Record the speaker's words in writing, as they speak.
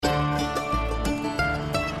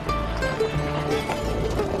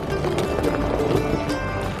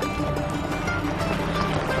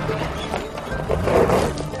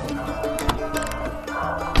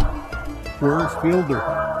Where's Fielder?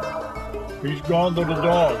 He's gone to the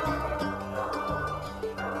dog.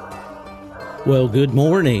 Well, good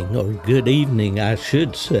morning, or good evening, I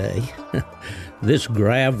should say. This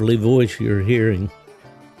gravelly voice you're hearing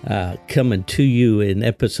coming to you in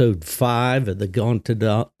episode 5 of the Gone to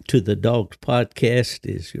the Dogs podcast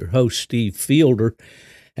is your host, Steve Fielder.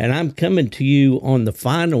 And I'm coming to you on the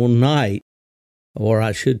final night, or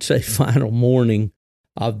I should say final morning,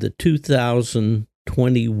 of the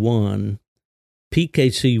 2021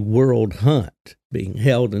 PKC World Hunt being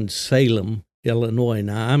held in Salem, Illinois.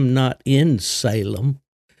 Now, I'm not in Salem,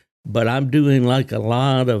 but I'm doing like a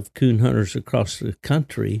lot of coon hunters across the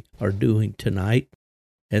country are doing tonight,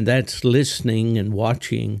 and that's listening and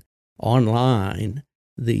watching online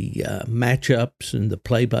the matchups and the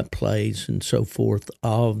play-by-plays and so forth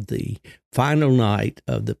of the final night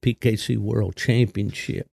of the PKC World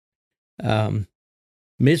Championship.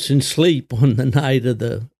 Missing sleep on the night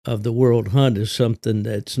of the World Hunt is something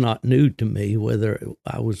that's not new to me, whether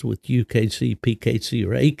I was with UKC, PKC, or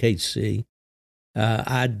AKC.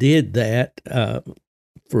 I did that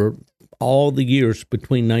for all the years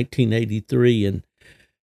between 1983 and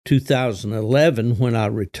 2011 when I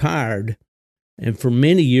retired. And for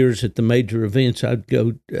many years at the major events, I'd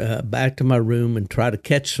go back to my room and try to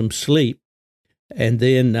catch some sleep, and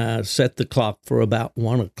then set the clock for about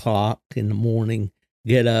 1 o'clock in the morning,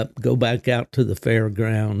 get up, go back out to the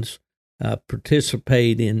fairgrounds,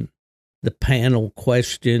 participate in the panel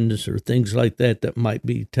questions or things like that might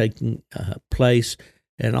be taking place,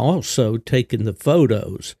 and also taking the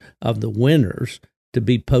photos of the winners to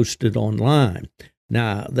be posted online.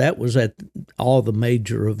 Now, that was at all the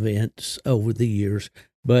major events over the years,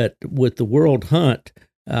 but with the World Hunt,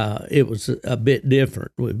 it was a bit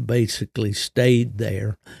different. We basically stayed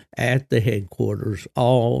there at the headquarters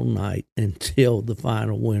all night until the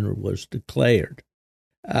final winner was declared.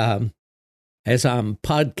 As I'm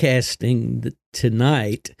podcasting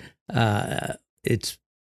tonight, it's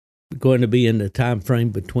going to be in the time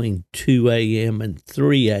frame between 2 a.m. and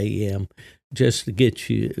 3 a.m., just to get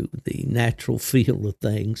you the natural feel of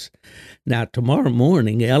things. Now, tomorrow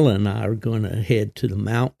morning, Ella and I are going to head to the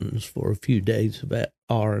mountains for a few days of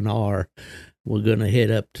R&R. We're going to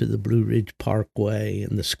head up to the Blue Ridge Parkway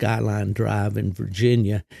and the Skyline Drive in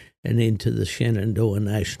Virginia and into the Shenandoah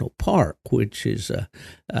National Park, which is,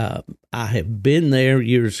 I have been there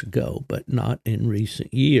years ago, but not in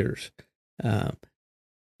recent years.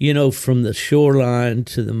 From the shoreline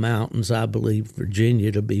to the mountains, I believe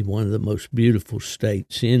Virginia to be one of the most beautiful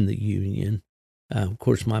states in the Union. Of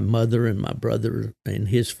course, my mother and my brother and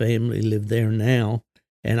his family live there now,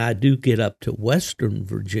 and I do get up to Western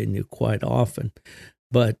Virginia quite often.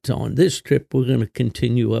 But on this trip, we're going to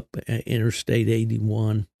continue up Interstate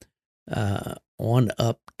 81 on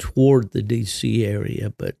up toward the D.C.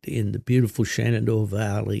 area, but in the beautiful Shenandoah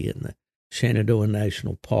Valley and the Shenandoah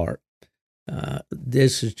National Park.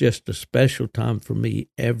 This is just a special time for me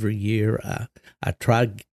every year. I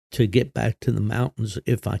try to get back to the mountains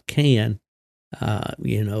if I can.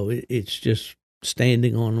 It's just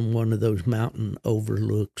standing on one of those mountain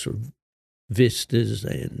overlooks or vistas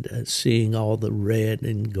and seeing all the red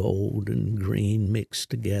and gold and green mixed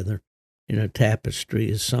together in a tapestry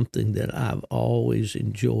is something that I've always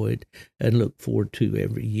enjoyed and look forward to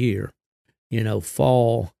every year.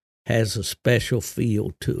 Fall has a special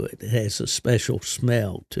feel to it. It has a special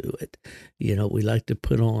smell to it. We like to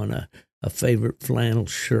put on a favorite flannel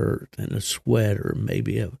shirt and a sweater,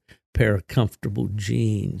 maybe a pair of comfortable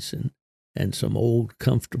jeans and some old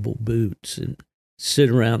comfortable boots, and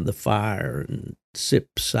sit around the fire and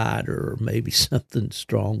sip cider or maybe something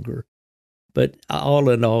stronger. But all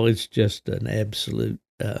in all, it's just an absolute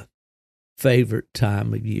favorite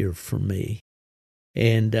time of year for me.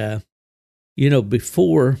 And,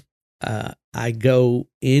 before I go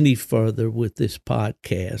any further with this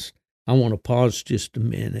podcast, I want to pause just a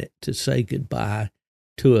minute to say goodbye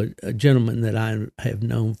to a gentleman that I have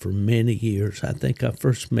known for many years. I think I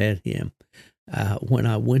first met him when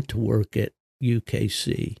I went to work at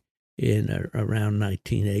UKC in around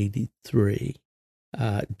 1983.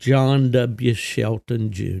 John W.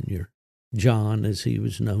 Shelton Jr., John, as he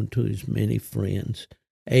was known to his many friends,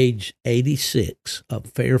 age 86, of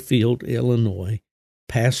Fairfield, Illinois,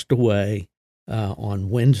 passed away on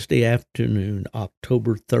Wednesday afternoon,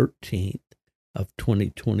 October 13th of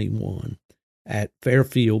 2021 at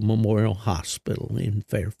Fairfield Memorial Hospital in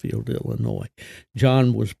Fairfield, Illinois.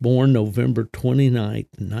 John was born November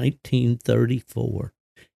 29th, 1934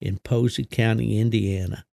 in Posey County,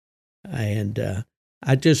 Indiana. And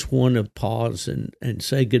I just want to pause and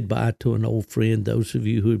say goodbye to an old friend, those of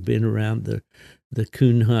you who have been around the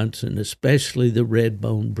coon hunts and especially the red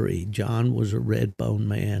bone breed. John was a red bone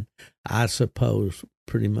man, I suppose,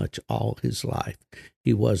 pretty much all his life.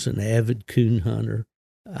 He was an avid coon hunter,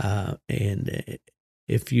 and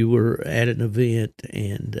if you were at an event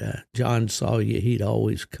and John saw you, he'd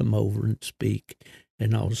always come over and speak.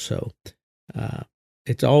 And also,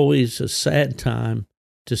 it's always a sad time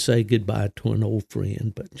to say goodbye to an old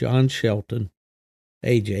friend, but John Shelton,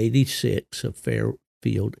 age 86, of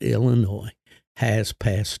Fairfield, Illinois, has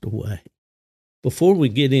passed away. Before we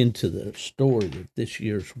get into the story of this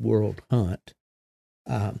year's World Hunt,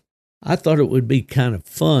 I thought it would be kind of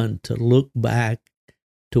fun to look back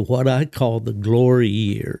to what I call the glory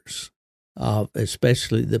years of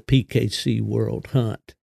especially the PKC World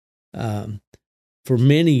Hunt. For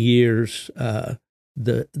many years,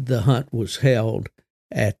 the hunt was held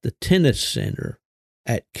at the tennis center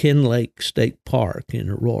at Kinlake State Park in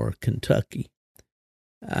Aurora, Kentucky.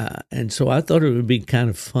 And so I thought it would be kind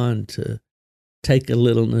of fun to take a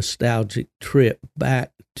little nostalgic trip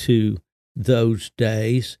back to those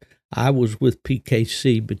days. I was with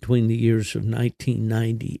PKC between the years of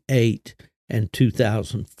 1998 and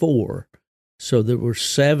 2004. So there were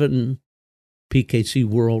 7 PKC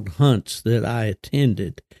World Hunts that I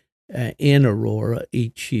attended in Aurora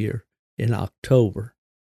each year in October.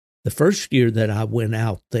 The first year that I went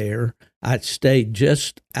out there, I stayed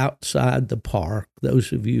just outside the park.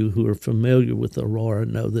 Those of you who are familiar with Aurora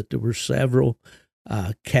know that there were several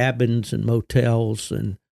cabins and motels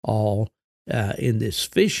and all in this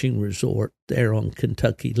fishing resort there on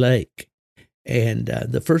Kentucky Lake. And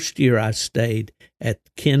the first year I stayed at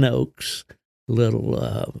Ken Oaks,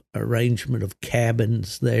 little arrangement of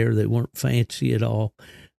cabins there. They weren't fancy at all,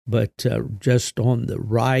 but just on the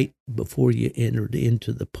right before you entered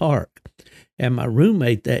into the park. And my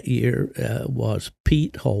roommate that year was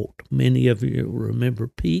Pete Holt. Many of you remember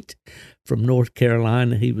Pete from North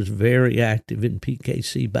Carolina. He was very active in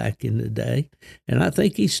PKC back in the day, and I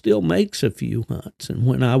think he still makes a few hunts. And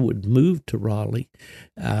when I would move to Raleigh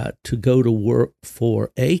to go to work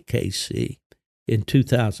for AKC in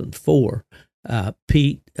 2004,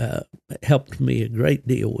 Pete helped me a great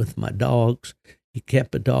deal with my dogs. He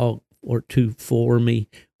kept a dog or two for me.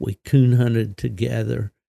 We coon hunted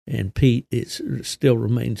together, and Pete still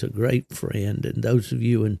remains a great friend. And those of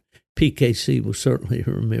you in PKC will certainly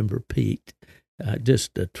remember Pete.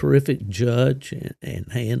 Just a terrific judge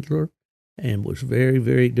and handler, and was very,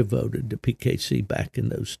 very devoted to PKC back in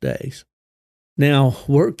those days. Now,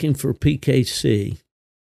 working for PKC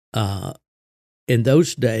in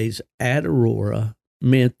those days at Aurora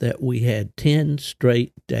meant that we had 10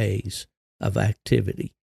 straight days of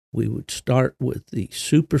activity. We would start with the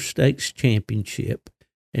Super Stakes Championship,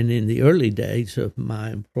 and in the early days of my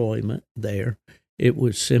employment there, it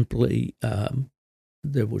was simply,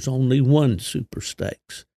 there was only one Super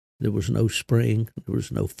Stakes. There was no spring, there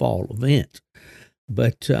was no fall event.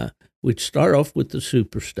 But we'd start off with the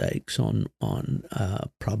Super Stakes on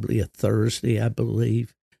probably a Thursday, I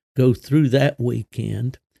believe, go through that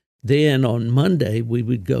weekend. Then on Monday, we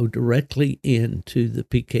would go directly into the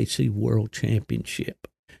PKC World Championship.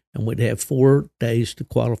 And we'd have 4 days to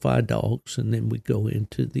qualify dogs, and then we'd go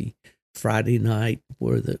into the Friday night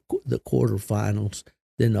where the quarterfinals,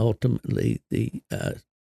 then ultimately the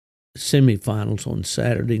semifinals on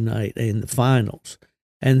Saturday night and the finals.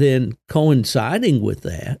 And then coinciding with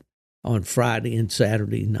that, on Friday and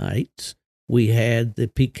Saturday nights, we had the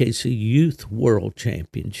PKC Youth World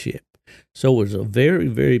Championship. So it was a very,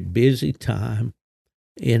 very busy time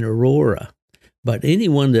in Aurora. But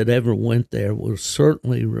anyone that ever went there will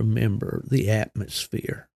certainly remember the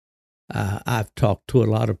atmosphere. I've talked to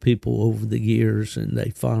a lot of people over the years, and they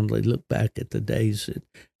fondly look back at the days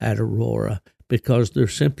at Aurora, because there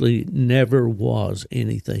simply never was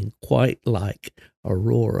anything quite like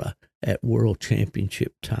Aurora at World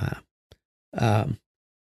Championship time.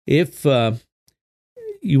 If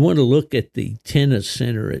you want to look at the tennis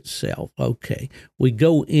center itself, okay, we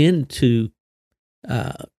go into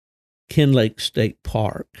Kinlake State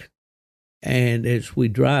Park, and as we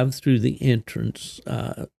drive through the entrance,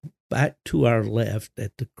 back to our left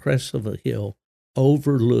at the crest of a hill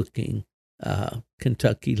overlooking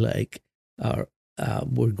Kentucky Lake,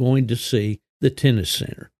 we're going to see the tennis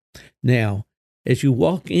center. Now, as you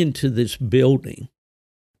walk into this building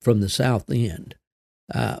from the south end,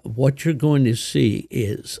 what you're going to see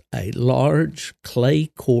is a large clay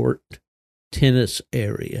court tennis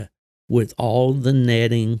area with all the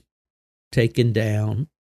netting taken down,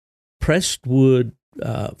 pressed wood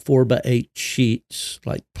 4x8 sheets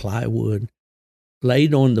like plywood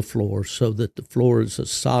laid on the floor so that the floor is a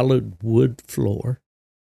solid wood floor.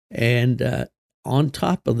 And on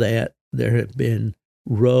top of that, there have been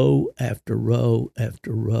row after row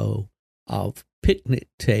after row of picnic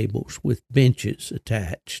tables with benches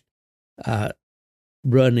attached,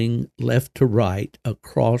 running left to right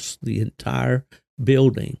across the entire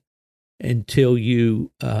building until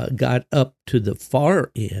you got up to the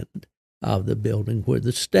far end of the building where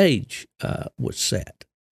the stage was set.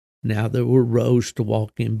 Now, there were rows to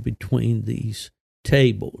walk in between these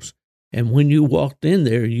tables. And when you walked in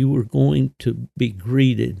there, you were going to be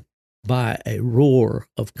greeted by a roar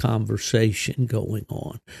of conversation going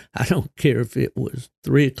on. I don't care if it was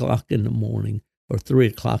 3 o'clock in the morning or 3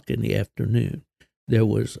 o'clock in the afternoon. There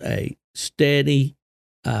was a steady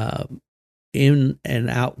in and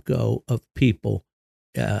out go of people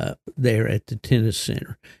there at the tennis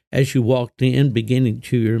center. As you walked in, beginning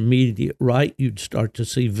to your immediate right, you'd start to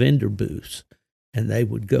see vendor booths, and they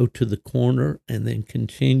would go to the corner and then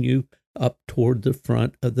continue up toward the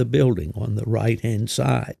front of the building on the right-hand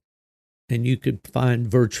side. And you could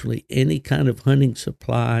find virtually any kind of hunting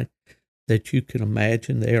supply that you can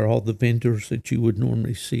imagine there. All the vendors that you would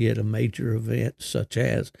normally see at a major event, such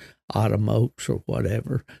as Autumn Oaks or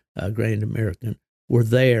whatever, Grand American, were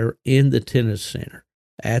there in the tennis center,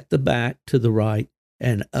 at the back to the right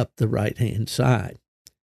and up the right-hand side.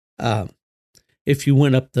 If you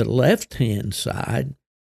went up the left-hand side,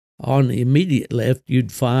 on the immediate left,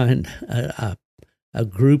 you'd find a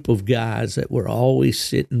group of guys that were always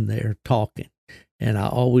sitting there talking. And I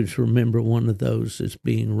always remember one of those as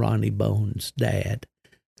being Ronnie Bone's dad,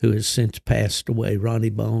 who has since passed away.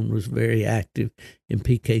 Ronnie Bone was very active in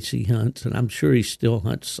PKC hunts, and I'm sure he still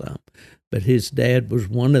hunts some. But his dad was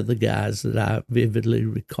one of the guys that I vividly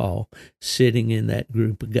recall sitting in that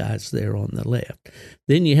group of guys there on the left.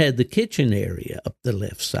 Then you had the kitchen area up the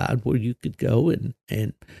left side where you could go and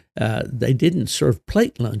they didn't serve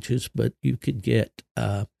plate lunches, but you could get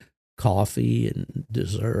coffee and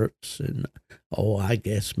desserts and, I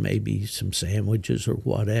guess maybe some sandwiches or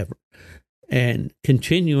whatever. And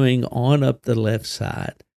continuing on up the left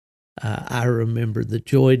side, I remember the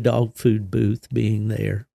Joy Dog Food booth being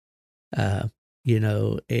there.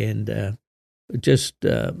 Just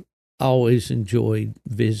always enjoyed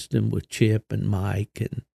visiting with Chip and Mike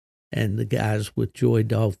and the guys with Joy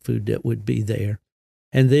Dog Food that would be there.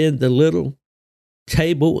 And then the little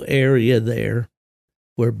table area there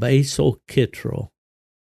where Basil Kittrell,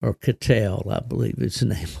 or Cattell, I believe his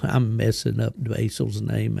name. I'm messing up Basil's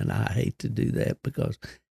name, and I hate to do that because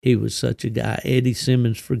he was such a guy. Eddie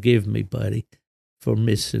Simmons, forgive me, buddy, for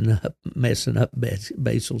messing up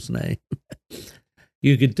Basil's name.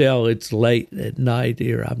 You can tell it's late at night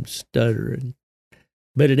here. I'm stuttering.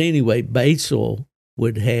 But at any rate, Basil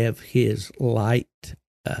would have his light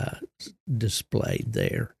displayed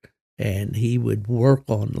there, and he would work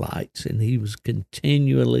on lights, and he was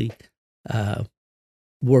continually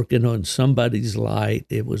working on somebody's light.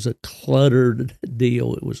 It was a cluttered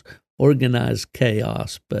deal. It was organized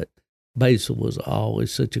chaos, but Basil was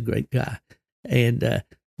always such a great guy. And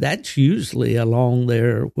that's usually along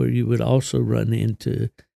there where you would also run into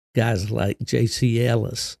guys like J.C.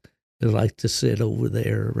 Ellis, who like to sit over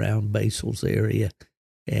there around Basil's area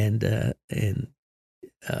and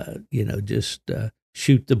just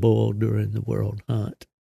shoot the bull during the World Hunt.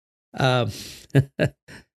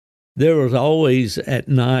 There was always at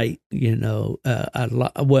night,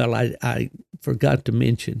 I forgot to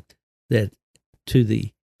mention that to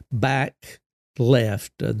the back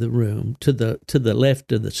left of the room, to the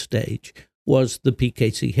left of the stage, was the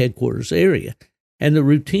PKC headquarters area. And the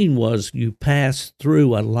routine was you pass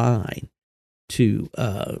through a line to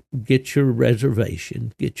get your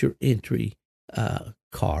reservation, get your entry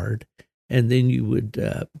card, and then you would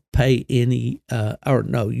pay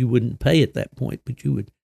you wouldn't pay at that point, but you would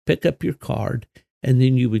pick up your card, and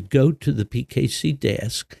then you would go to the PKC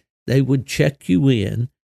desk. They would check you in,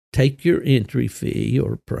 take your entry fee,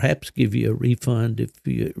 or perhaps give you a refund if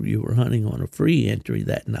you were hunting on a free entry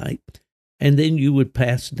that night. And then you would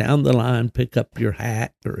pass down the line, pick up your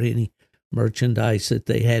hat or any merchandise that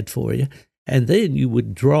they had for you, and then you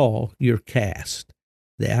would draw your cast.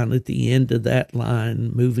 Down at the end of that line,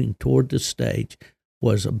 moving toward the stage,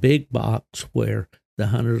 was a big box where the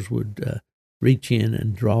hunters would reach in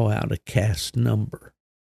and draw out a cast number.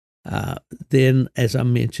 Then, as I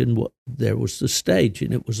mentioned, there was the stage,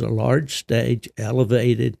 and it was a large stage,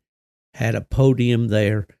 elevated, had a podium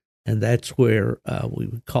there, and that's where we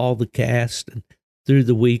would call the cast, and through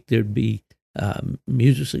the week there'd be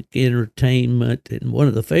music, entertainment, and one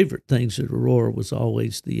of the favorite things at Aurora was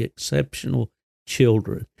always the exceptional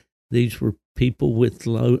children. These were people with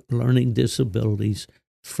learning disabilities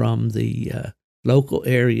from the local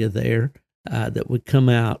area there that would come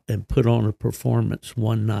out and put on a performance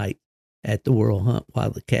one night at the World Hunt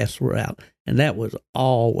while the cats were out. And that was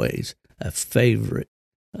always a favorite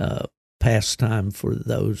pastime for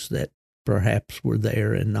those that perhaps were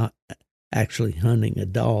there and not actually hunting a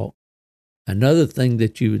dog. Another thing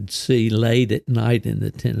that you would see late at night in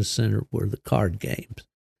the tennis center were the card games.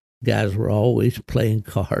 Guys were always playing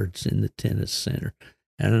cards in the tennis center.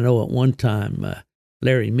 And I know at one time,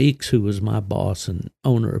 Larry Meeks, who was my boss and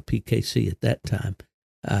owner of PKC at that time,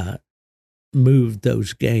 moved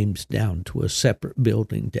those games down to a separate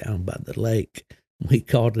building down by the lake. We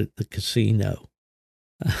called it the casino.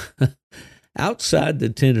 Outside the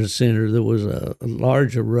tennis center, there was a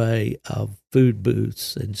large array of food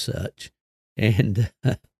booths and such. And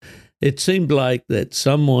it seemed like that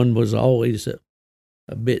someone was always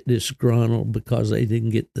a bit disgruntled because they didn't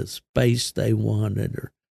get the space they wanted,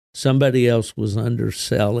 or somebody else was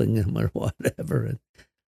underselling them or whatever. And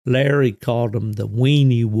Larry called them the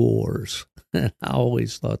Weenie Wars. I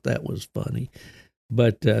always thought that was funny.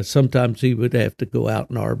 But sometimes he would have to go out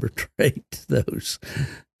and arbitrate those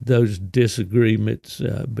disagreements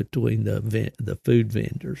between the food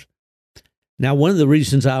vendors. Now, one of the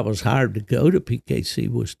reasons I was hired to go to PKC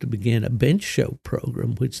was to begin a bench show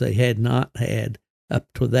program, which they had not had up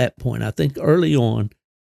to that point. I think early on,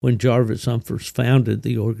 when Jarvis Humphreys founded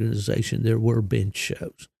the organization, there were bench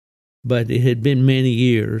shows. But it had been many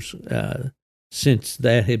years since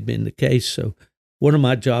that had been the case. So one of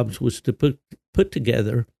my jobs was to put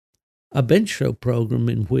together a bench show program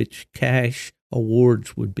in which cash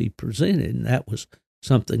awards would be presented. And that was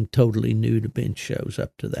something totally new to bench shows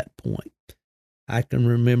up to that point. I can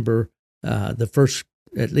remember at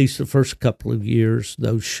least the first couple of years,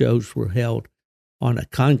 those shows were held on a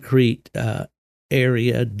concrete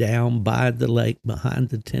area down by the lake behind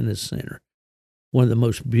the tennis center. One of the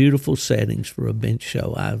most beautiful settings for a bench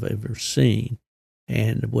show I've ever seen.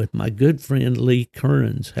 And with my good friend Lee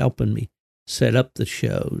Kearns helping me set up the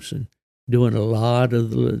shows and doing a lot of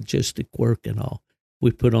the logistic work and all,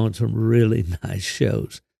 we put on some really nice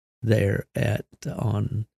shows there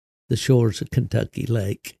on the shores of Kentucky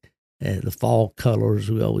Lake. And the fall colors,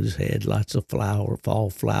 we always had lots of fall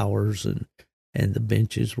flowers, and the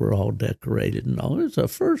benches were all decorated and all. It was a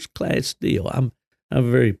first-class deal. I'm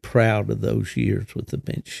very proud of those years with the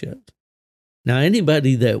bench shows. Now,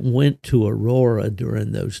 anybody that went to Aurora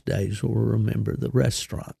during those days will remember the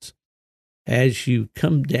restaurants. As you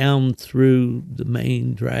come down through the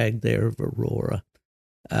main drag there of Aurora,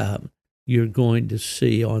 you're going to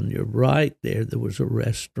see on your right there was a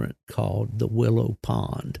restaurant called the Willow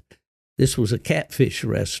Pond. This was a catfish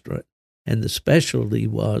restaurant, and the specialty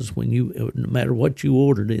was no matter what you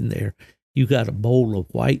ordered in there, you got a bowl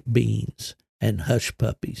of white beans and hush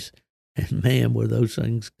puppies. And man, were those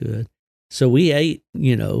things good. So we ate,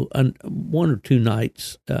 one or two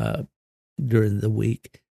nights during the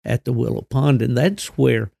week at the Willow Pond, and that's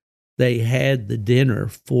where they had the dinner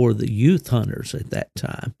for the youth hunters at that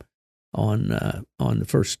time. On the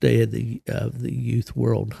first day of the Youth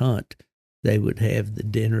World Hunt, they would have the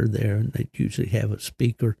dinner there, and they'd usually have a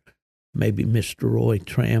speaker, maybe Mr. Roy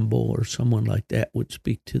Tramble or someone like that would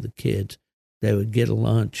speak to the kids. They would get a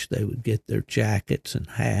lunch, they would get their jackets and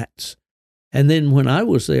hats. And then when I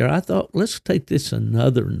was there, I thought, let's take this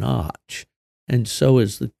another notch. And so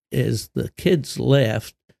as the kids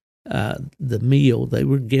left the meal, they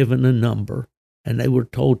were given a number, and they were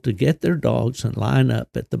told to get their dogs and line up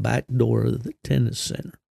at the back door of the tennis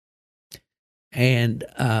center. And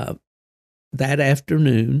that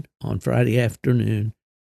afternoon, on Friday afternoon,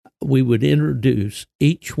 we would introduce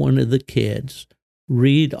each one of the kids,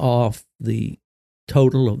 read off the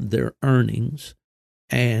total of their earnings,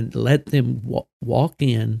 and let them walk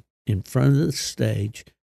in front of the stage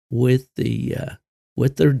with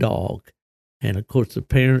their dog. And of course, the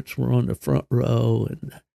parents were on the front row,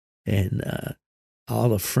 and all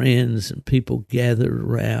the friends and people gathered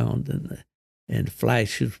around, and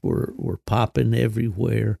flashes were popping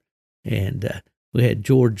everywhere. And we had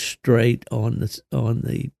George Strait on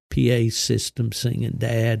the PA system singing,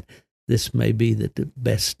 "Dad, this may be the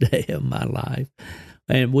best day of my life."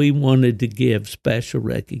 And we wanted to give special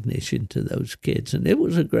recognition to those kids. And it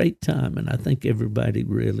was a great time, and I think everybody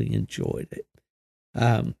really enjoyed it.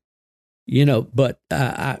 But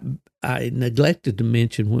I neglected to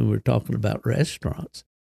mention when we were talking about restaurants,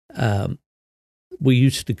 we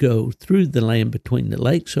used to go through the land between the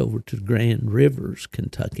lakes over to Grand Rivers,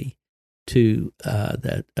 Kentucky, to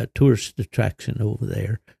a tourist attraction over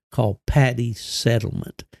there called Patty's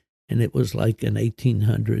Settlement. And it was like an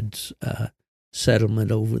 1800s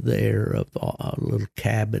settlement over there of little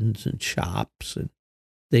cabins and shops and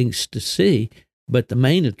things to see. But the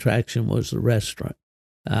main attraction was the restaurant.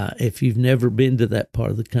 If you've never been to that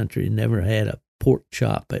part of the country and never had a pork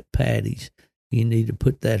chop at Patty's, you need to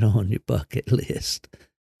put that on your bucket list.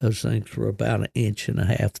 Those things were about 1.5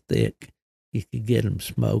 inches thick. You could get them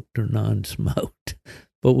smoked or non-smoked.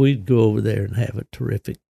 But we'd go over there and have a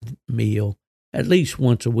terrific meal at least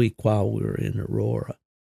once a week while we were in Aurora.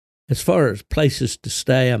 As far as places to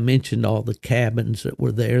stay, I mentioned all the cabins that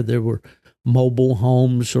were there. There were mobile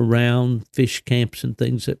homes around, fish camps and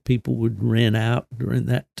things that people would rent out during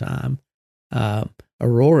that time.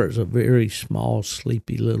 Aurora is a very small,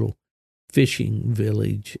 sleepy little fishing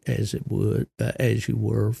village, as you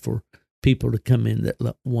were, for people to come in that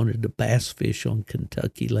wanted to bass fish on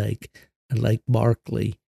Kentucky Lake and Lake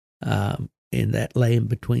Barkley, in that land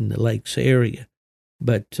between the lakes area.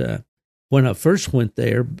 But when I first went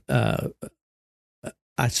there,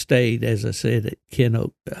 I stayed, as I said, at Ken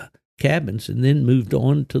Oak Cabins, and then moved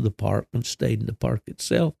on to the park and stayed in the park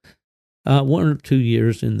itself 1 or 2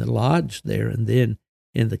 years in the lodge there, and then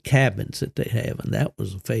in the cabins that they have. And that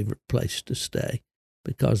was a favorite place to stay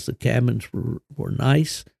because the cabins were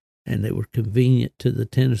nice and they were convenient to the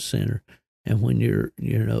tennis center. And when you're,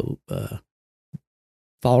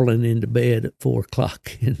 falling into bed at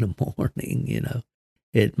 4:00 in the morning,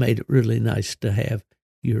 it made it really nice to have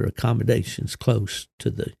your accommodations close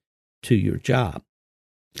to your job.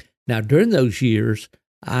 Now, during those years,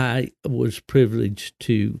 I was privileged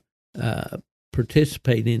to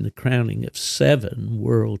participate in the crowning of 7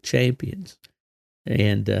 world champions.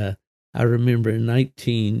 And I remember in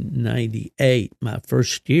 1998, my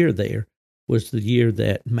first year there was the year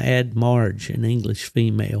that Mad Marge, an English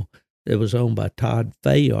female that was owned by Todd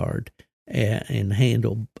Fayard and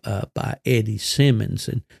handled by Eddie Simmons.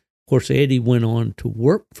 And, of course, Eddie went on to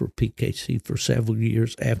work for PKC for several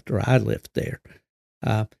years after I left there.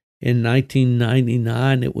 In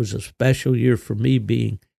 1999, it was a special year for me,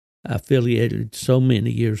 being affiliated so many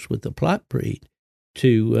years with the Plott breed,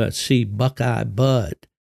 to see Buckeye Bud,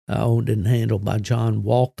 owned and handled by John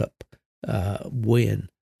Walkup, win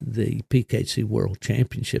the PKC World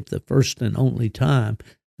Championship, the first and only time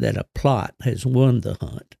that a Plott has won the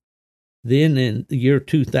hunt. Then in the year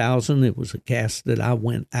 2000, it was a cast that I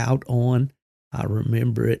went out on. I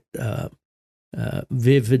remember it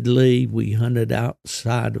vividly. We hunted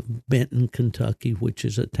outside of Benton, Kentucky, which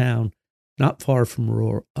is a town not far from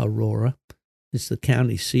Aurora. It's the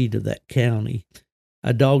county seat of that county.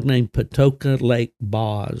 A dog named Patoka Lake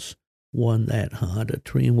Boz won that hunt, a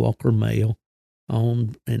tree and walker male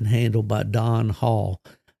owned and handled by Don Hall.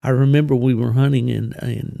 I remember we were hunting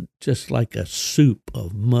in just like a soup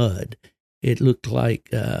of mud. It looked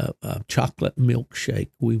like a chocolate milkshake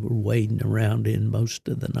we were wading around in most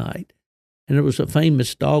of the night. And there was a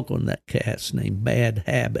famous dog on that cast named Bad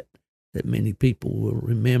Habit that many people will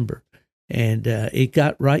remember. And it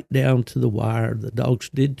got right down to the wire. The dogs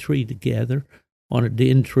did tree together on a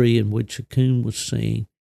den tree in which a coon was seen.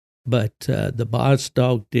 But the Boz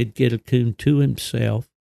dog did get a coon to himself.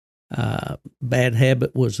 Bad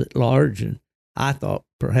Habit was at large, and I thought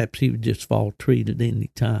perhaps he would just fall treed at any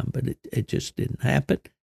time, but it just didn't happen.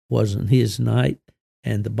 Wasn't his night,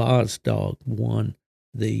 and the Boz dog won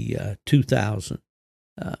the 2000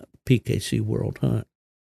 PKC World Hunt.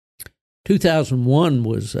 2001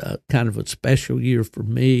 was kind of a special year for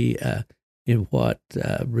me in what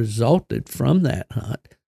resulted from that hunt.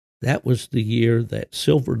 That was the year that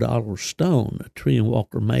Silver Dollar Stone, a tree and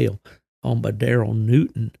walker male owned by Darrell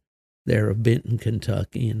Newton there of Benton,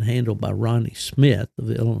 Kentucky, and handled by Ronnie Smith of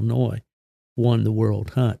Illinois, won the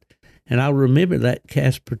World Hunt. And I remember that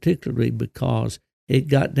cast particularly because it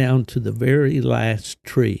got down to the very last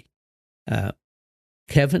tree.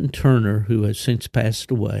 Kevin Turner, who has since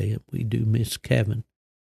passed away, and we do miss Kevin,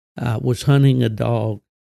 was hunting a dog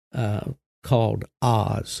called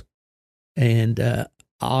Oz. And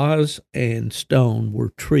Oz and Stone were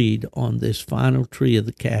treed on this final tree of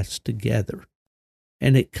the cast together.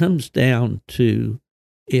 And it comes down to,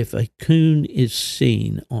 if a coon is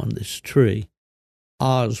seen on this tree,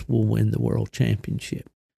 Oz will win the world championship.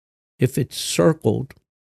 If it's circled,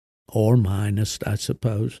 or minused, I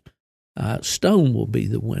suppose, Stone will be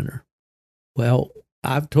the winner. Well,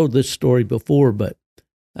 I've told this story before, but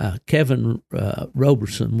Kevin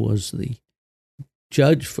Roberson was the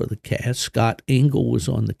judge for the cast. Scott Engel was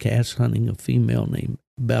on the cast hunting a female named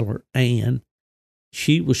Beller Ann.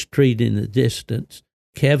 She was treed in the distance.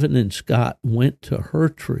 Kevin and Scott went to her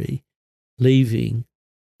tree, leaving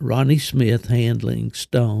Ronnie Smith handling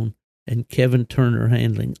Stone and Kevin Turner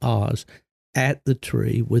handling Oz at the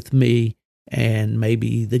tree with me and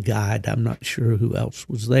maybe the guide. I'm not sure who else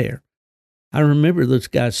was there. I remember those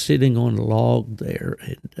guys sitting on a log there,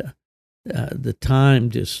 and the time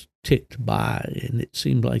just ticked by, and it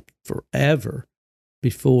seemed like forever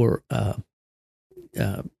before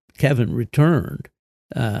Kevin returned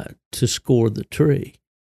to score the tree.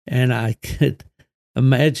 And I could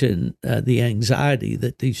imagine the anxiety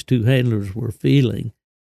that these two handlers were feeling,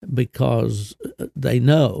 because they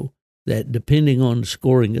know that depending on the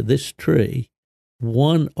scoring of this tree,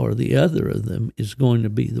 one or the other of them is going to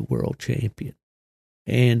be the world champion.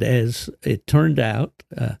 And as it turned out,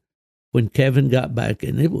 when Kevin got back,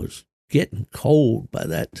 and it was getting cold by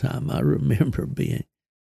that time, I remember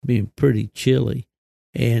being pretty chilly,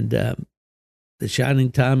 and the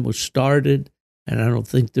shining time was started, and I don't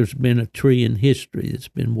think there's been a tree in history that's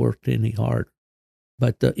been worked any harder.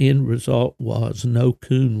 But the end result was no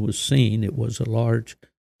coon was seen. It was a large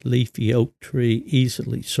leafy oak tree,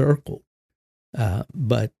 easily circled.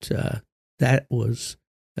 But that was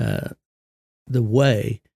the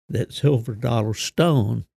way that Silver Dollar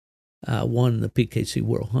Stone won the PKC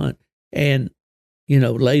World Hunt. And,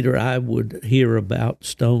 later I would hear about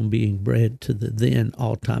Stone being bred to the then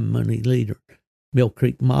all-time money leader, Mill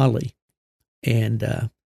Creek Molly. And,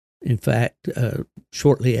 in fact,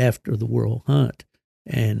 shortly after the World Hunt.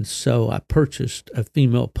 And so I purchased a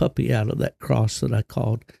female puppy out of that cross that I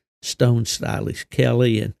called Stone Stylish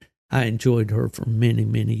Kelly, and I enjoyed her for many,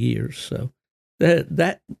 many years. So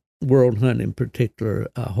that World Hunt in particular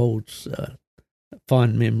holds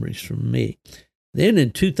fond memories from me. Then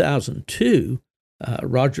in 2002,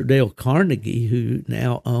 Roger Dale Carnegie, who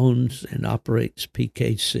now owns and operates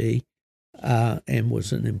PKC and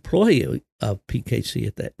was an employee of PKC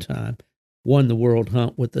at that time, won the World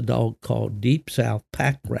Hunt with a dog called Deep South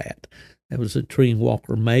Pack Rat. That was a Treeing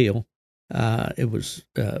Walker male. Rat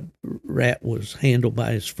was handled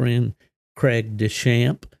by his friend Craig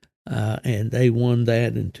Deschamps, and they won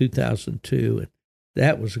that in 2002. And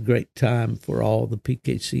that was a great time for all the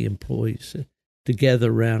PKC employees to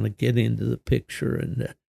gather around and get into the picture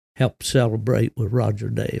and help celebrate with Roger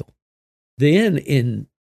Dale. Then in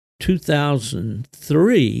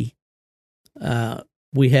 2003,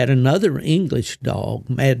 we had another English dog,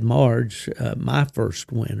 Mad Marge, my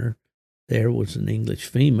first winner. There was an English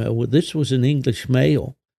female. Well, this was an English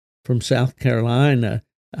male from South Carolina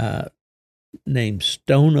named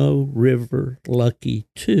Stono River Lucky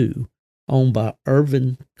II, owned by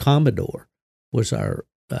Irvin Commodore, was our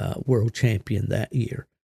world champion that year.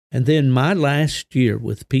 And then my last year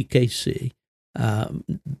with PKC,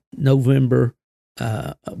 November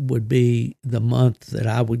would be the month that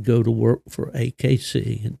I would go to work for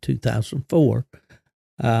AKC in 2004.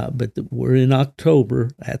 But we're in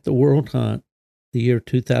October at the World Hunt, the year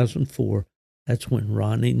 2004. That's when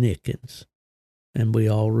Ronnie Nickens, and we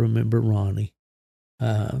all remember Ronnie,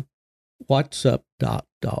 What's Up Doc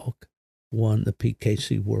Dog, won the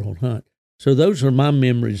PKC World Hunt. So those are my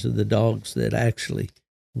memories of the dogs that actually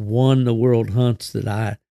won the World Hunts that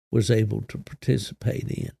I was able to participate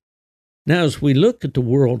in. Now, as we look at the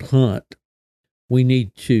World Hunt, we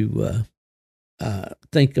need to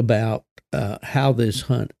think about how this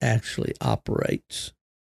hunt actually operates.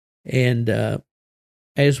 And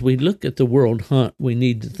as we look at the World Hunt, we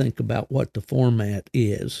need to think about what the format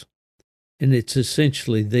is. And it's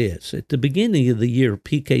essentially this. At the beginning of the year,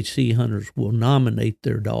 PKC hunters will nominate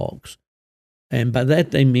their dogs. And by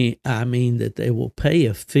that I mean that they will pay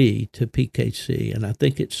a fee to PKC, and I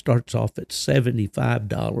think it starts off at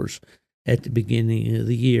 $75 at the beginning of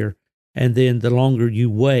the year. And then the longer you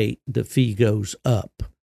wait, the fee goes up.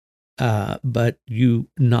 But you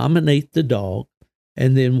nominate the dog,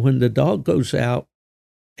 and then when the dog goes out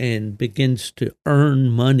and begins to earn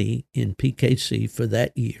money in PKC for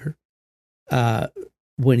that year,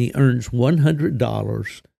 when he earns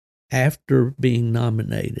 $100 after being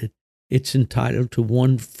nominated, it's entitled to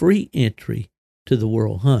one free entry to the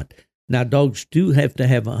World Hunt. Now, dogs do have to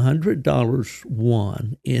have $100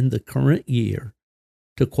 won in the current year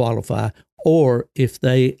to qualify, or if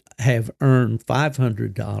they have earned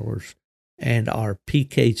 $500 and are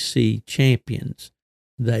PKC champions,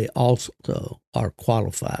 they also are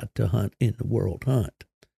qualified to hunt in the World Hunt.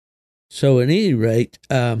 So at any rate,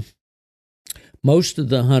 most of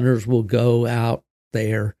the hunters will go out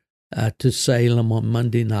there to Salem on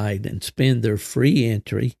Monday night and spend their free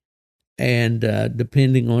entry. And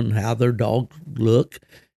depending on how their dogs look,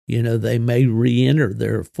 they may re-enter.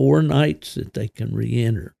 There are 4 nights that they can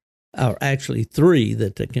re-enter, or actually 3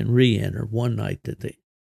 that they can re-enter. One night that they,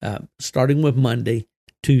 starting with Monday,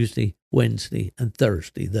 Tuesday, Wednesday, and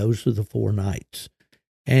Thursday. Those are the 4 nights.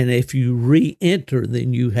 And if you re-enter,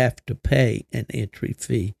 then you have to pay an entry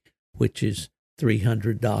fee, which is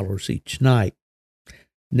 $300 each night.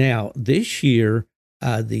 Now, this year,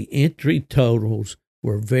 the entry totals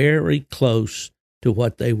were very close to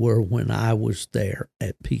what they were when I was there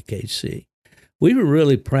at PKC. We were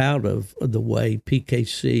really proud of the way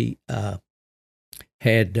PKC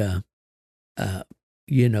had,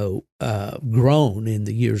 grown in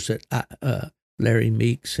the years that Larry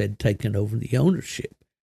Meeks had taken over the ownership.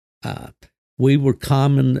 We were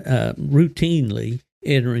routinely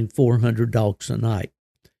entering 400 dogs a night,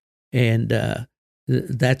 and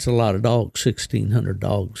that's a lot of dogs, 1,600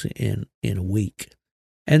 dogs in a week.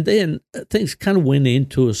 And then things kind of went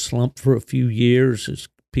into a slump for a few years as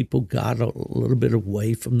people got a little bit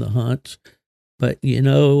away from the hunts. But,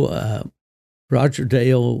 Roger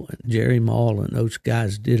Dale, Jerry Maul, and those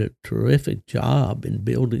guys did a terrific job in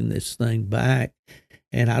building this thing back.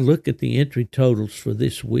 And I look at the entry totals for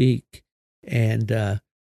this week, and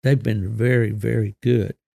they've been very, very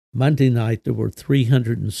good. Monday night, there were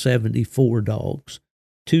 374 dogs.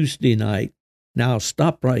 Tuesday night, now I'll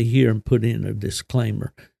stop right here and put in a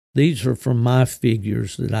disclaimer. These are from my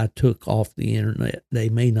figures that I took off the internet. They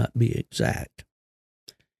may not be exact.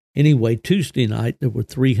 Anyway, Tuesday night, there were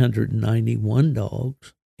 391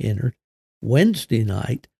 dogs entered. Wednesday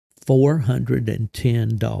night,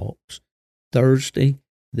 410 dogs. Thursday,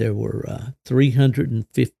 there were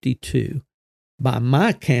 352. By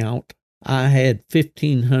my count, I had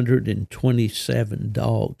 1,527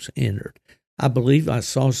 dogs entered. I believe I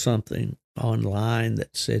saw something online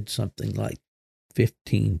that said something like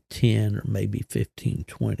 1,510 or maybe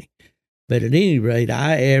 1,520. But at any rate,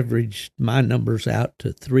 I averaged my numbers out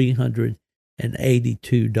to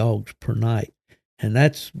 382 dogs per night. And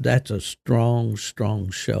that's a strong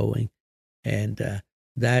showing. And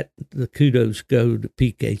that the kudos go to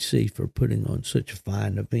PKC for putting on such a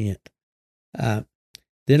fine event.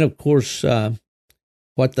 Then, of course,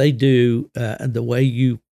 what they do, the way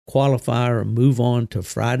you qualify or move on to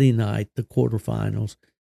Friday night, the quarterfinals,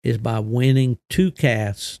 is by winning 2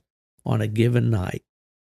 casts on a given night.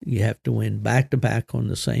 You have to win back-to-back on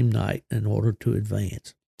the same night in order to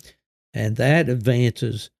advance. And that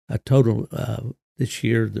advances a total, this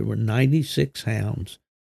year there were 96 hounds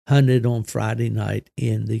hunted on Friday night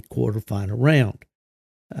in the quarterfinal round.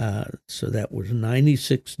 So that was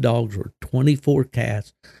 96 dogs or 24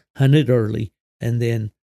 casts hunted early, and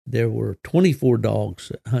then there were 24 dogs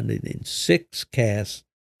that hunted in 6 casts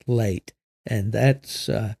late. And that's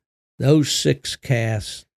those 6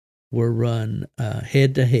 casts were run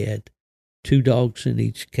head-to-head, 2 dogs in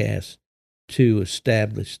each cast to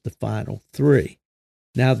establish the final 3.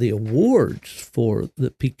 Now, the awards for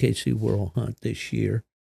the PKC World Hunt this year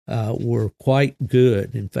were quite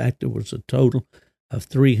good. In fact, there was a total of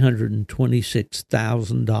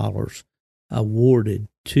 $326,000 awarded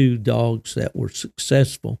to dogs that were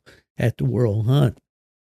successful at the World Hunt.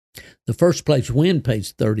 The first place win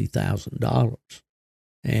pays $30,000,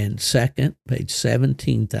 and second paid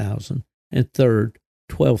 $17,000, and third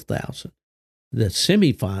 $12,000. The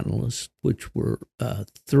semifinalists, which were the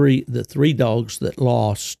 3 dogs that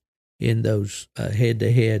lost in those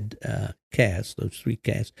head-to-head casts, those 3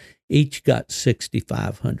 casts, each got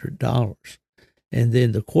 $6,500. And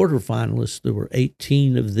then the quarterfinalists, there were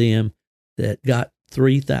 18 of them that got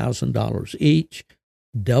 $3,000 each.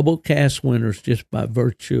 Double cast winners, just by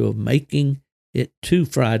virtue of making it to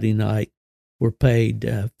Friday night, were paid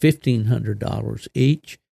 $1,500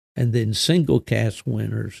 each. And then single cast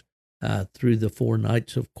winners through the 4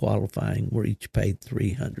 nights of qualifying were each paid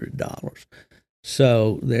 $300.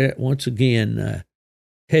 So there, once again,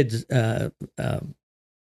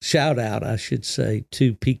 shout out, I should say,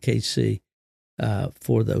 to PKC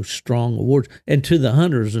for those strong awards, and to the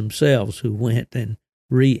hunters themselves who went and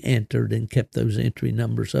re-entered and kept those entry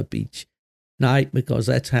numbers up each night, because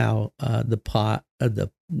that's how the pot, the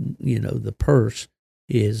purse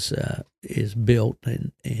is built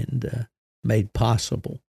and made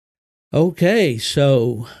possible. Okay,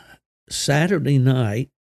 so Saturday night,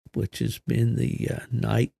 which has been the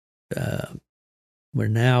night, we're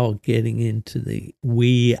now getting into the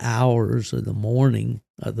wee hours of the morning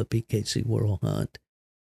of the PKC World Hunt.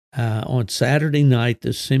 On Saturday night, the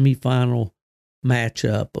semifinal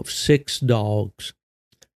matchup of 6 dogs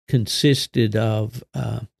consisted of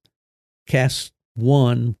cast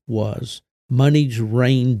 1 was Money's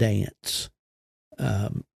Rain Dance,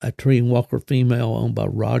 a tree and walker female owned by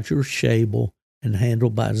Roger Shable and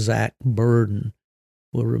handled by Zach Burden.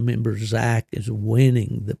 Well, remember, Zach is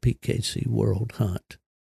winning the PKC World Hunt.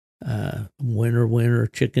 Winner, winner,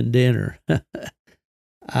 chicken dinner.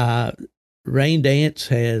 Rain Dance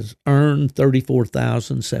has earned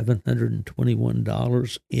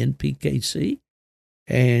 $34,721 in PKC,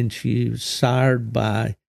 and she was sired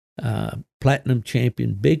by platinum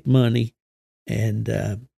champion Big Money and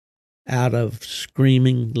out of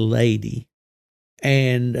Screaming Lady.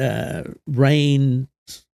 And Rain's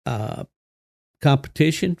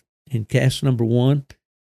competition in cast number 1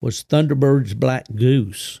 was Thunderbird's Black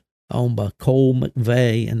Goose, owned by Cole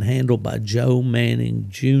McVeigh and handled by Joe Manning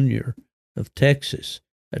Jr. of Texas.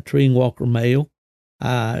 A Treeing Walker male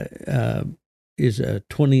is a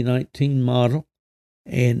 2019 model,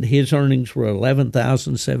 and his earnings were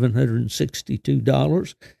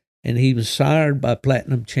 $11,762, and he was sired by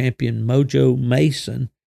platinum champion Mojo Mason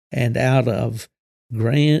and out of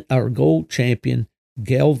gold champion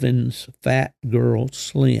Gelvin's Fat Girl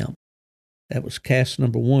Slim. That was cast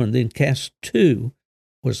number 1. Then cast 2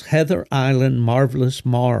 was Heather Island Marvelous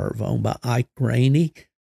Marv, owned by Ike Rainey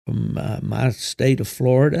from my state of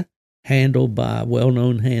Florida, handled by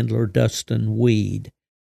well-known handler Dustin Weed.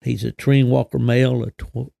 He's a Treeing Walker male, a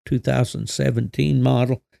 2017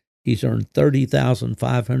 model. He's earned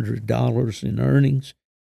 $30,500 in earnings.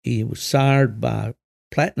 He was sired by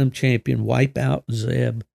platinum champion Wipeout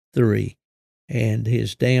Zeb 3, and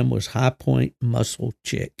his dam was High Point Muscle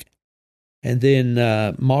Chick. And then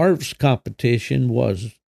Marv's competition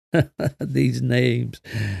was, these names,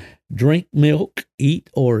 Drink Milk, Eat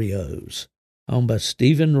Oreos, owned by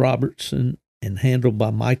Stephen Robertson and handled by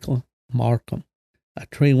Michael Markham. A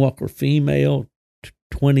Treeing Walker female,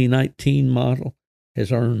 2019 model,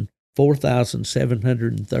 has earned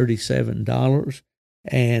 $4,737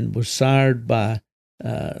 and was sired by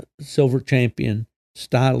silver champion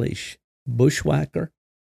Stylish Bushwhacker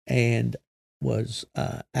and was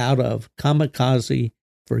out of Kamikaze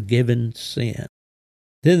Forgiven Sin.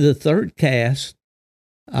 Then the third cast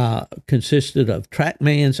consisted of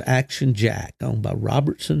Trackman's Action Jack, owned by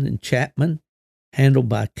Robertson and Chapman, handled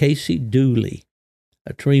by Casey Dooley.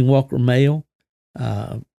 A Treeing Walker male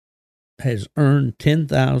has earned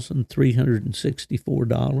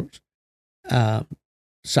 $10,364,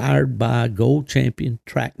 sired by gold champion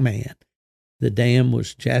Trackman. The dam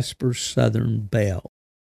was Jasper Southern Belle.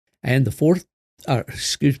 And the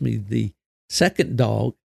second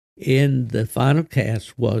dog in the final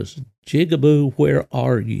cast was Jigaboo Where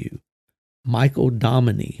Are You? Michael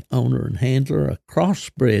Dominy, owner and handler, a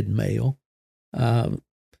crossbred male,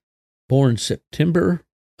 born September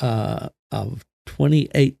of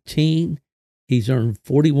 2018. He's earned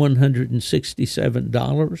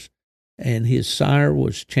 $4,167, and his sire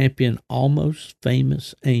was champion Almost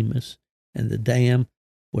Famous Amos, and the dam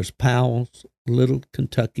was Powell's Little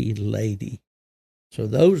Kentucky Lady. So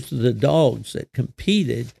those are the dogs that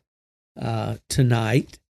competed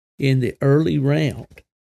tonight in the early round,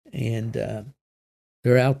 and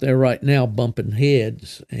they're out there right now bumping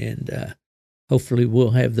heads, and hopefully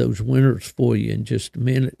we'll have those winners for you in just a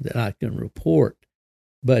minute that I can report.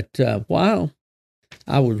 But while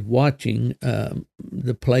I was watching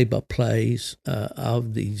the play-by-plays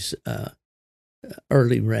of these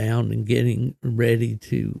early round and getting ready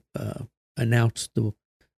to announce the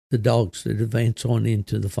dogs that advance on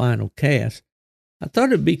into the final cast, I thought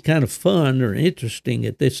it'd be kind of fun or interesting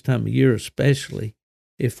at this time of year especially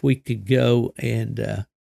if we could go and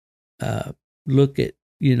look at,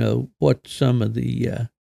 what some of the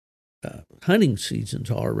hunting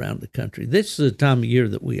seasons are around the country. This is the time of year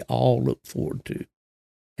that we all look forward to,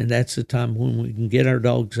 and that's the time when we can get our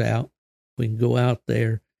dogs out. We can go out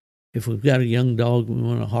there. If we've got a young dog, we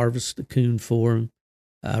want to harvest the coon for him,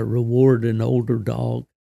 reward an older dog.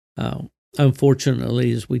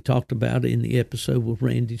 Unfortunately, as we talked about in the episode with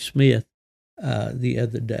Randy Smith the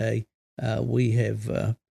other day, we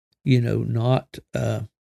have, not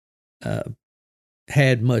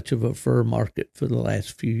had much of a fur market for the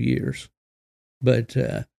last few years. But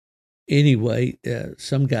anyway,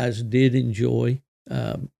 some guys did enjoy,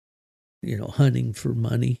 hunting for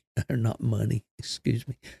money, or not money, excuse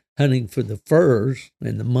me, hunting for the furs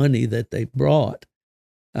and the money that they brought.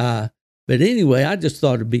 But anyway, I just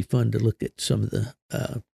thought it'd be fun to look at some of the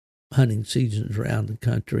hunting seasons around the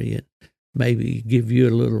country and maybe give you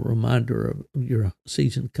a little reminder of your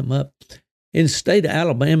season come up. In the state of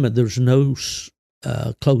Alabama, there's no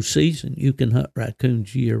closed season. You can hunt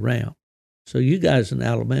raccoons year round. So you guys in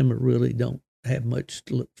Alabama really don't have much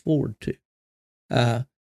to look forward to.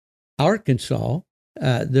 Arkansas,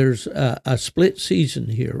 there's a split season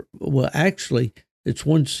here. Well, actually, it's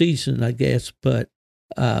one season, I guess, but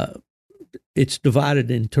it's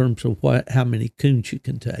divided in terms of how many coons you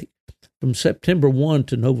can take. From September 1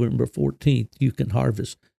 to November 14th, you can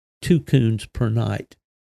harvest 2 coons per night.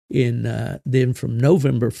 Then from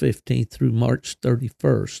November 15th through March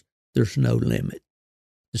 31st, there's no limit.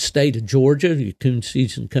 The state of Georgia, the coon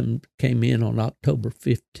season came in on October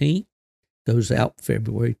 15th, goes out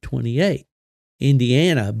February 28th.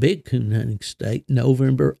 Indiana, a big coon hunting state,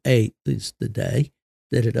 November 8th is the day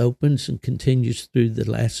that it opens and continues through the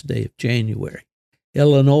last day of January.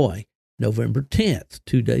 Illinois, November 10th,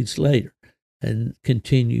 2 days later, and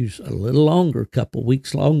continues a little longer, a couple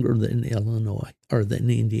weeks longer than Illinois or than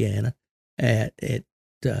Indiana at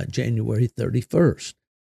January 31st.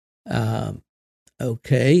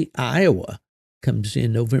 Iowa comes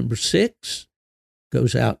in November 6th,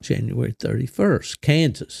 goes out January 31st.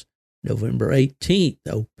 Kansas, November 18th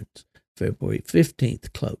opens, February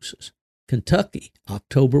 15th closes. Kentucky,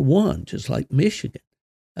 October 1, just like Michigan,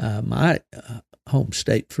 my home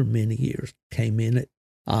state for many years, came in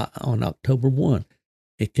on October 1.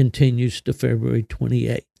 It continues to February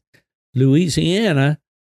 28th. Louisiana,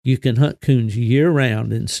 you can hunt coons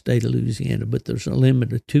year-round in the state of Louisiana, but there's a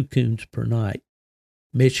limit of 2 coons per night.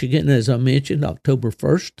 Michigan, as I mentioned, October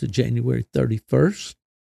 1st to January 31st.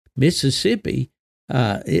 Mississippi,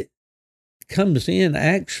 it comes in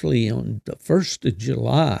actually on the 1st of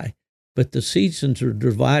July, but the seasons are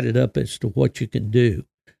divided up as to what you can do.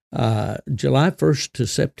 July 1st to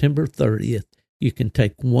September 30th, you can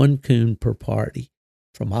take 1 coon per party.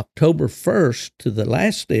 From October 1st to the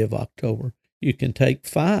last day of October, you can take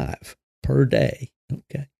 5 per day.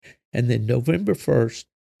 Okay. And then November 1st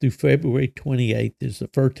through February 28th is the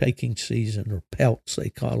fur taking season, or pelts they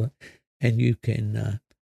call it. And you can,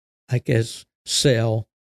 sell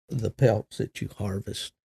the pelts that you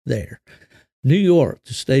harvest there. New York,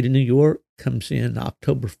 the state of New York, comes in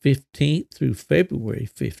October 15th through February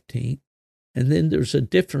 15th. And then there's a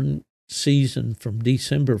different season from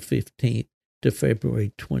December 15th to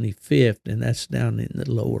February 25th, and that's down in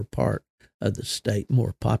the lower part of the state,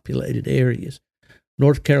 more populated areas.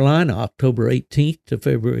 North Carolina, October 18th to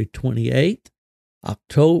February 28th.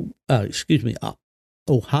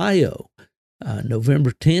 Ohio,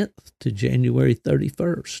 November 10th to January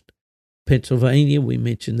 31st. Pennsylvania, we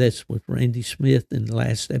mentioned this with Randy Smith in the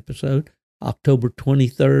last episode, October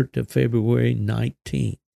 23rd to February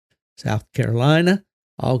 19th. South Carolina,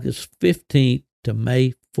 August 15th to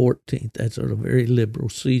May 14th. That's a very liberal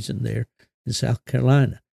season there in South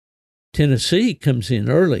Carolina. Tennessee comes in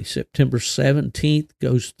early, September 17th,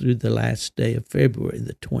 goes through the last day of February,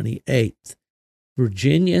 the 28th.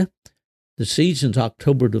 Virginia, the season's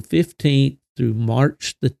October the 15th through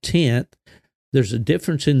March the 10th. There's a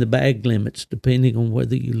difference in the bag limits depending on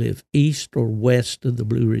whether you live east or west of the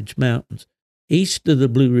Blue Ridge Mountains. East of the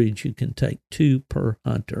Blue Ridge, you can take 2 per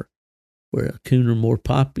hunter, where a coon are more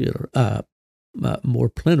popular, more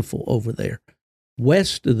plentiful over there.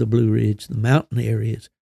 West of the Blue Ridge, the mountain areas,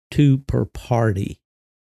 2 per party.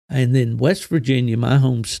 And then West Virginia, my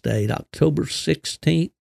home state, October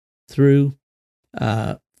 16th through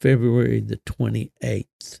February the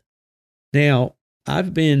 28th. Now,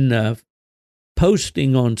 I've been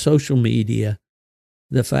posting on social media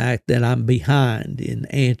the fact that I'm behind in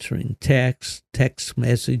answering text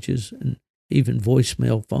messages, and even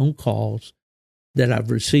voicemail phone calls that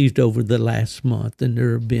I've received over the last month. And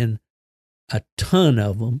there have been a ton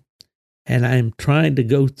of them. And I'm trying to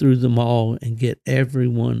go through them all and get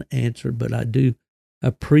everyone answered, but I do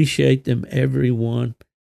appreciate them, everyone,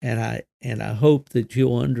 and I hope that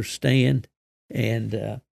you'll understand.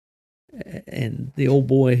 And the old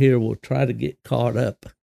boy here will try to get caught up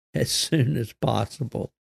as soon as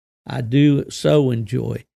possible. I do so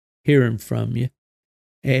enjoy hearing from you.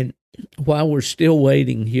 And while we're still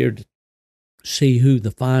waiting here to see who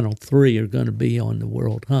the final 3 are going to be on the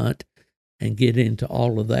World Hunt and get into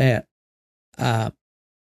all of that,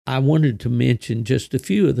 I wanted to mention just a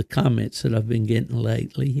few of the comments that I've been getting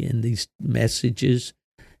lately in these messages.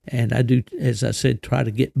 And I do, as I said, try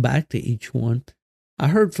to get back to each one. I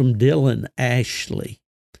heard from Dylan Ashley,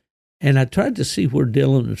 and I tried to see where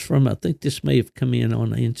Dylan is from. I think this may have come in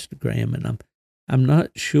on Instagram, and I'm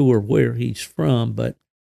not sure where he's from, but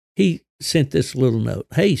he sent this little note.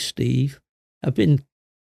 Hey, Steve, I've been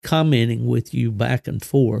commenting with you back and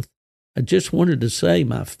forth. I just wanted to say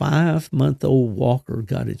my 5-month-old Walker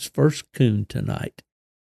got his first coon tonight.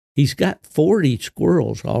 He's got 40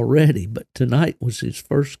 squirrels already, but tonight was his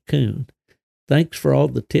first coon. Thanks for all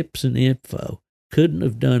the tips and info. Couldn't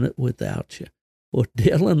have done it without you. Well,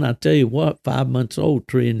 Dylan, I tell you what, 5 months old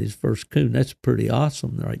treeing his first coon, that's pretty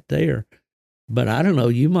awesome right there. But I don't know,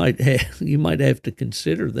 you might have to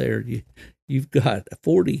consider there. You've got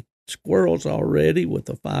 40 squirrels already with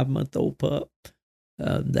a 5-month-old pup.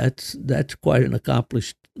 That's quite an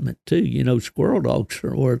accomplishment too. You know, squirrel dogs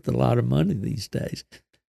are worth a lot of money these days.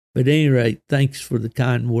 But at any rate, thanks for the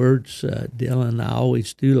kind words, Dylan. I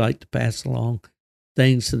always do like to pass along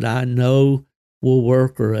things that I know will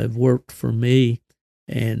work or have worked for me.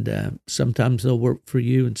 And sometimes they'll work for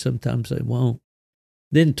you and sometimes they won't.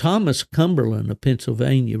 Then Thomas Cumberland of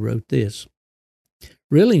Pennsylvania wrote this.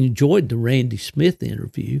 Really enjoyed the Randy Smith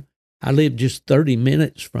interview. I live just 30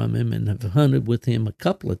 minutes from him and have hunted with him a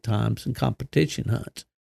couple of times in competition hunts.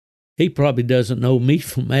 He probably doesn't know me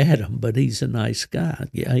from Adam, but he's a nice guy.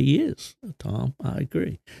 Yeah, he is, Tom. I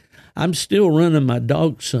agree. I'm still running my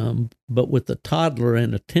dog some, but with a toddler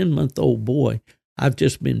and a 10-month-old boy, I've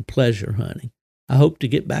just been pleasure hunting. I hope to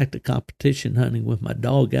get back to competition hunting with my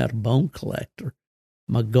dog out of Bone Collector.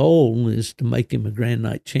 My goal is to make him a Grand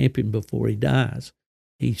Night champion before he dies.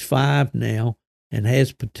 He's 5 now and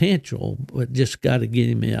has potential, but just got to get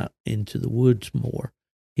him out into the woods more.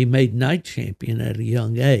 He made night champion at a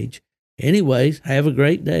young age. Anyways, have a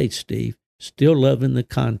great day, Steve. Still loving the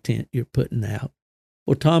content you're putting out.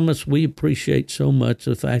 Well, Thomas, we appreciate so much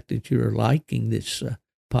the fact that you're liking this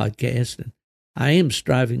podcast, and I am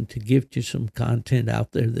striving to give you some content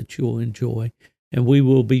out there that you'll enjoy, and we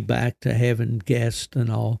will be back to having guests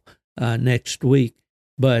and all next week.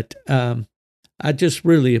 But I just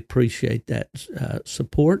really appreciate that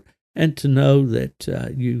support, and to know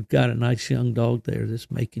that you've got a nice young dog there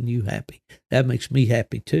that's making you happy. That makes me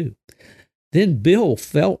happy too. Then Bill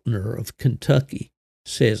Feltner of Kentucky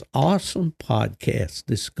says, awesome podcast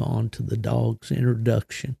this gone to the dog's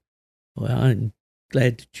introduction. Well, I'm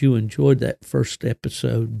glad that you enjoyed that first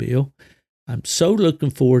episode, Bill. I'm so looking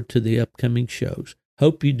forward to the upcoming shows.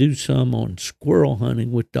 Hope you do some on squirrel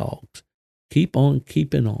hunting with dogs. Keep on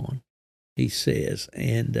keeping on, he says.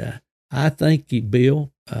 And I thank you,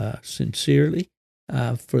 Bill, sincerely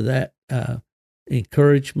for that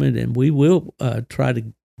encouragement. And we will try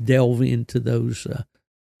to delve into those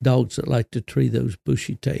dogs that like to tree those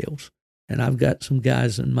bushy tails. And I've got some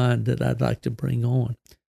guys in mind that I'd like to bring on.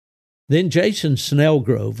 Then Jason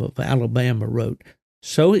Snellgrove of Alabama wrote,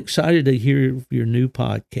 so excited to hear your new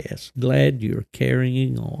podcast. Glad you're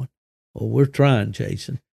carrying on. Well, we're trying,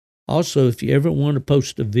 Jason. Also, if you ever want to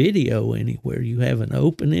post a video anywhere, you have an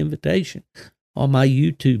open invitation on my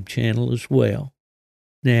YouTube channel as well.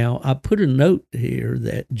 Now, I put a note here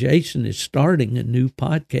that Jason is starting a new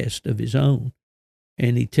podcast of his own,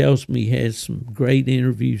 and he tells me he has some great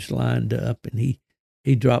interviews lined up, and he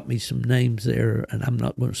dropped me some names there, and I'm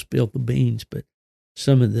not going to spill the beans, but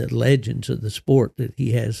some of the legends of the sport that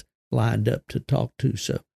he has lined up to talk to.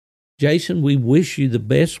 So, Jason, we wish you the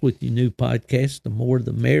best with your new podcast. The more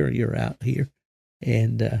the merrier out here.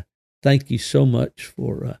 And thank you so much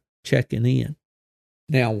for checking in.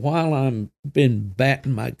 Now, while I've been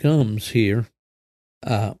batting my gums here,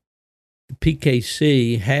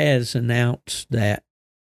 PKC has announced that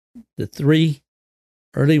the 3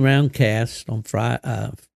 early round casts on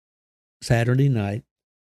Saturday night,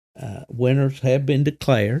 winners have been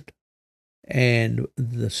declared, and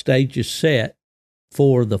the stage is set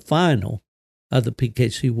for the final of the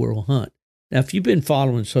PKC World Hunt. Now, if you've been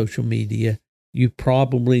following social media, you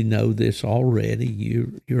probably know this already.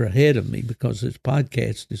 You're ahead of me because this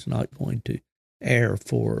podcast is not going to air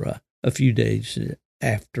for a few days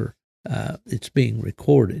after it's being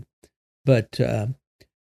recorded. But at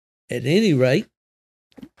any rate,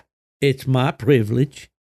 it's my privilege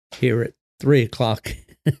here at 3 o'clock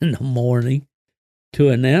in the morning to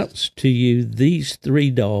announce to you these 3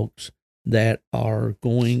 dogs that are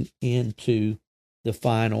going into the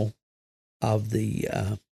final of the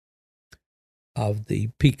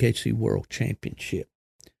PKC World Championship.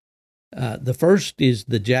 The first is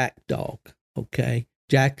the Jack dog. Okay,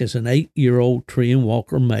 Jack is an 8-year-old tree and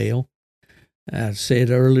walker male. I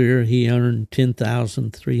said earlier he earned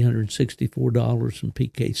 $10,364 in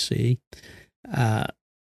PKC.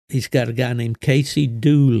 He's got a guy named Casey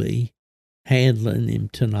Dooley handling him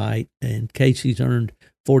tonight, and Casey's earned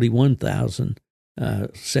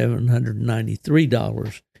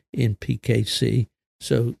 $41,793 in PKC.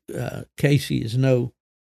 So Casey is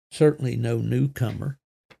certainly no newcomer.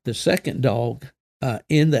 The second dog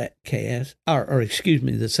in that cast,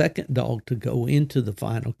 the second dog to go into the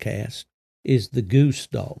final cast is the Goose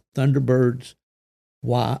dog, Thunderbird's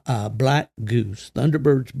Black Goose.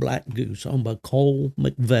 Thunderbird's Black Goose, owned by Cole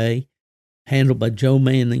McVeigh, handled by Joe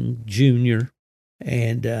Manning Jr.,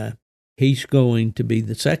 and he's going to be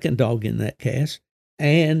the second dog in that cast.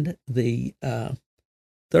 And the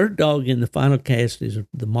third dog in the final cast is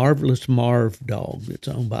the Marvelous Marv dog. It's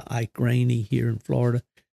owned by Ike Rainey here in Florida,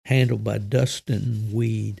 handled by Dustin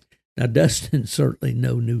Weed. Now, Dustin's certainly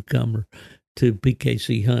no newcomer to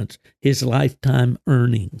PKC hunts. His lifetime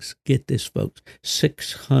earnings, get this, folks,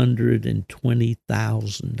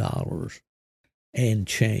 $620,000 and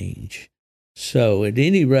change. So at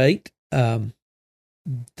any rate,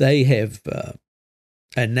 they have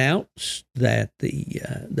announced that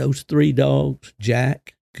those three dogs,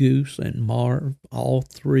 Jack, Goose, and Marv, all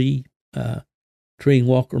three Treeing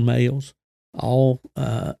Walker males, all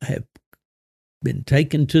have been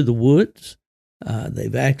taken to the woods.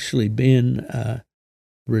 They've actually been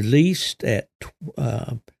released at,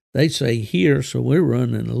 they say here, so we're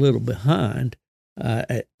running a little behind,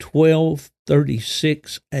 at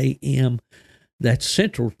 12:36 a.m. That's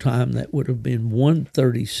Central Time. That would have been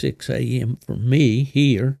 1:36 a.m. for me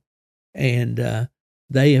here. And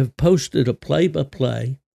they have posted a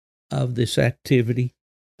play-by-play of this activity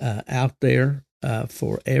out there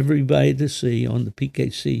for everybody to see on the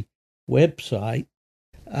PKC website.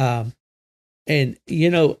 And,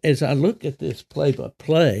 as I look at this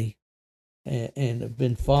play-by-play and have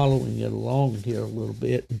been following it along here a little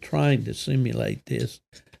bit and trying to simulate this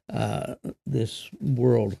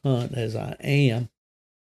world hunt as I am,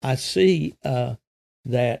 I see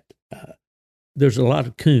that there's a lot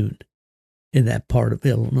of coon in that part of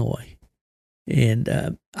Illinois.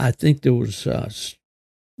 And I think there was, as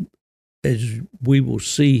we will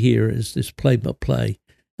see here as this play-by-play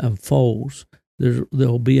unfolds,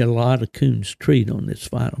 there'll be a lot of coons treed on this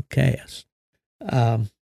final cast.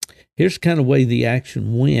 Here's kind of the way the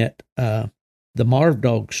action went. The Marv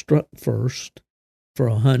dog struck first for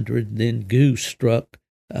 100, then Goose struck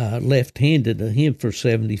left-handed to him for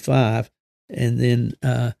 75, and then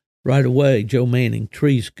right away Joe Manning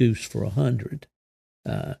trees Goose for 100.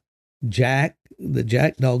 The Jack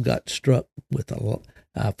dog got struck with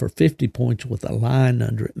for 50 points with a line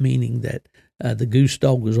under it, meaning that the Goose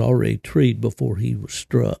dog was already treed before he was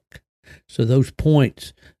struck. So those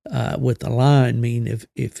points with a line mean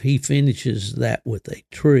if he finishes that with a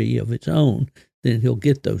tree of its own, then he'll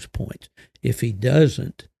get those points. If he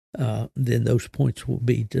doesn't, then those points will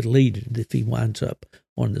be deleted if he winds up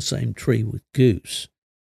on the same tree with Goose.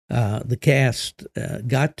 The cast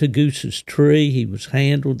got to Goose's tree. He was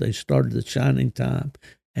handled. They started the shining time,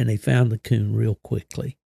 and they found the coon real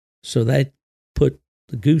quickly. So that put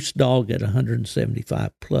the Goose dog at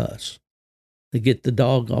 175 plus. They get the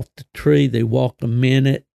dog off the tree. They walk a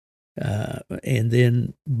minute, and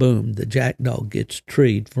then, boom, the Jack dog gets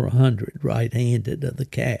treed for 100, right-handed of the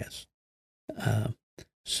cast.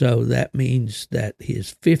 So that means that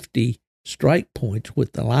his 50 strike points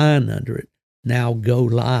with the line under it now go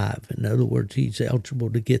live. In other words, he's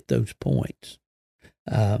eligible to get those points.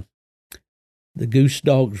 The Goose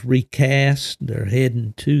dogs recast. They're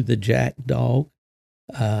heading to the Jack dog.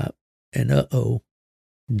 And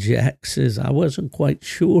Jack says, "I wasn't quite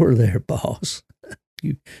sure there, boss.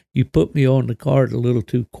 You put me on the card a little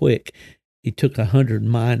too quick." He took 100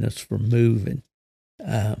 minus for moving.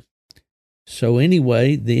 So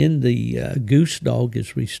anyway, then the Goose dog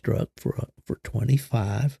is restruck for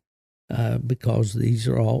 25 because these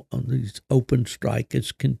open strike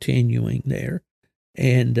is continuing there,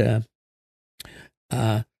 and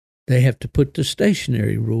they have to put the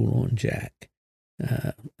stationary rule on Jack.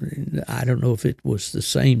 I don't know if it was the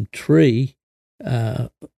same tree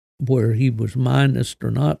where he was minused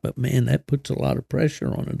or not, but man, that puts a lot of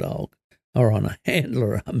pressure on a dog, or on a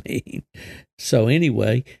handler, I mean. So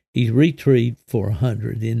anyway, he's retrieved for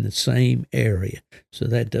 100 in the same area, so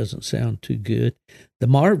that doesn't sound too good. The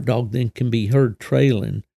Marv dog then can be heard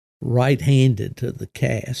trailing right-handed to the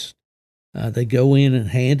cast. They go in and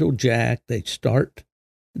handle Jack. They start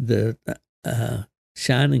the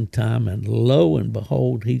shining time, and lo and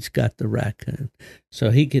behold, he's got the raccoon. So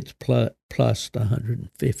he gets plus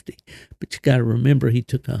 150. But you got to remember, he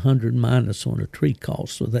took 100 minus on a tree call,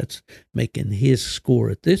 so that's making his score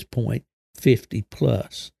at this point 50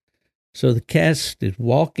 plus. So the cast is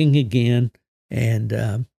walking again, and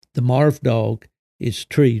the Marv dog is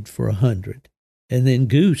treed for 100. And then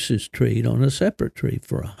Goose is treed on a separate tree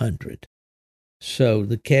for 100. So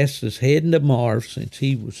the cast is heading to Marv since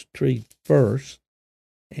he was treed first.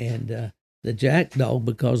 And the Jack dog,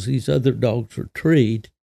 because these other dogs are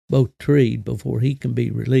both treed before he can be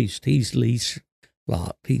released, he's leash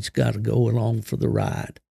locked. He's got to go along for the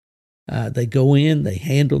ride. They go in, they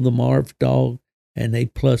handle the Marv dog, and they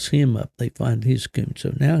plus him up. They find his coon.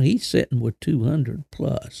 So now he's sitting with 200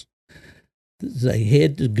 plus. They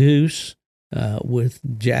head to Goose with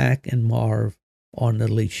Jack and Marv on the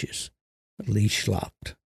leashes, leash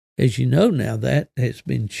locked. As you know now, that has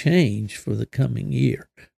been changed for the coming year.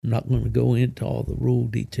 I'm not going to go into all the rule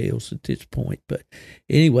details at this point. But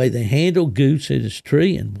anyway, they handle Goose at his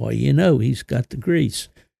tree, and boy, he's got the grease.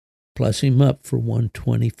 Plus him up for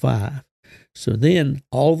 125. So then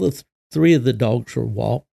all the three of the dogs are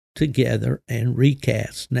walked together and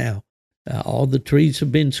recast. Now, all the trees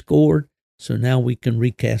have been scored, so now we can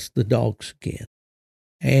recast the dogs again.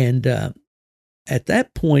 And at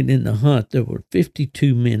that point in the hunt, there were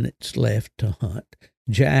 52 minutes left to hunt.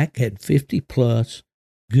 Jack had 50 plus,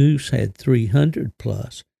 Goose had 300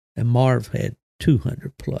 plus, and Marv had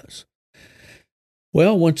 200 plus.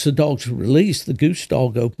 Well, once the dogs are released, the Goose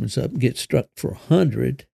dog opens up and gets struck for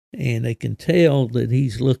 100, and they can tell that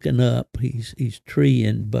he's looking up, he's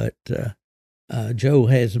treeing, but Joe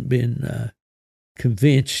hasn't been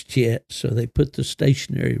convinced yet, so they put the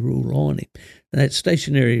stationary rule on him. And that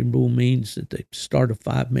stationary rule means that they start a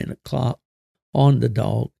 5-minute clock on the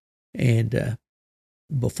dog, and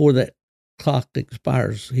before that clock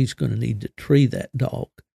expires, he's going to need to tree that dog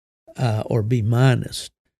or be minus.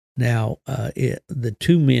 Now, the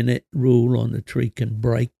 2-minute rule on the tree can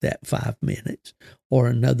break that 5 minutes, or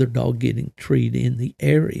another dog getting treed in the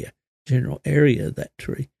area, general area of that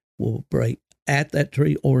tree will break at that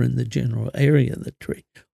tree, or in the general area of the tree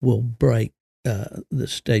will break the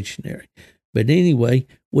stationary. But anyway,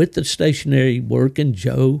 with the stationary working,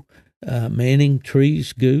 Joe Manning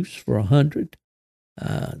trees Goose for 100.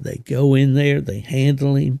 They go in there, they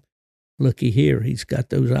handle him. Looky here, he's got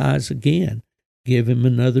those eyes again. Give him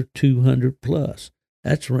another 200 plus.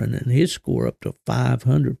 That's running his score up to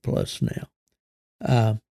 500 plus now.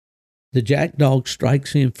 The Jack dog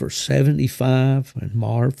strikes him for 75 and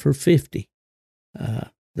Marv for 50.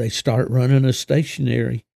 They start running a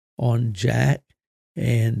stationary on Jack,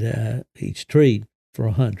 and he's treed for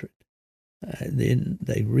 100. Then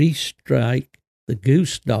they restrike the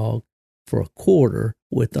Goose dog for a quarter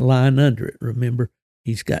with the line under it. Remember,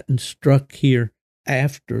 he's gotten struck here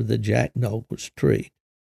after the Jack dog was treed.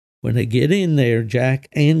 When they get in there, Jack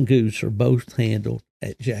and Goose are both handled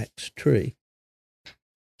at Jack's tree.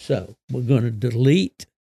 So we're going to delete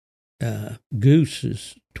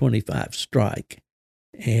Goose's 25 strike,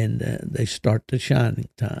 and they start the shining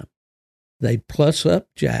time. They plus up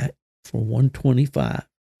Jack for 125.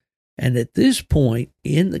 And at this point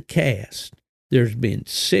in the cast, there's been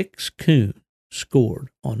 6 coon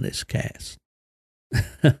scored on this cast.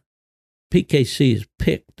 PKC has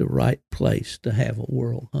picked the right place to have a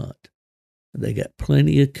world hunt. They got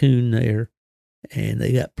plenty of coon there, and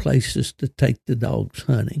they got places to take the dogs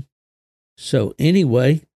hunting. So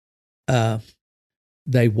anyway,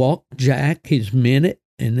 they walked Jack his minute,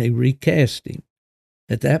 and they recast him.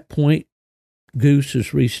 At that point, Goose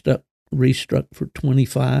is restruck for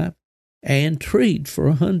 25 and treed for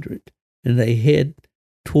 100, and they head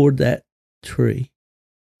toward that tree.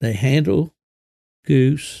 They handle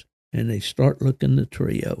Goose, and they start looking the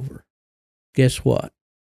tree over. Guess what?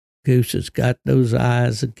 Goose has got those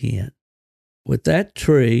eyes again. With that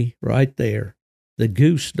tree right there, the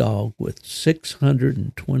Goose dog with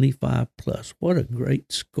 625 plus. What a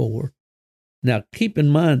great score. Now, keep in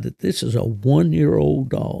mind that this is a 1-year-old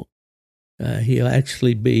dog. He'll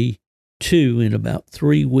actually be 2 in about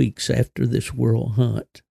 3 weeks after this world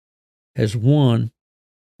hunt. Has won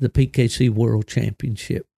the PKC World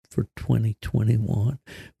Championship for 2021.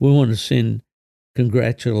 We want to send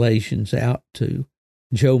congratulations out to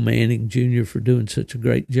Joe Manning Jr. for doing such a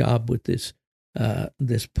great job with this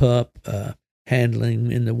pup, handling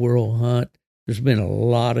him in the world hunt. There's been a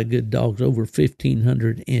lot of good dogs, over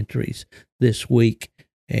 1,500 entries this week,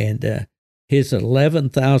 and his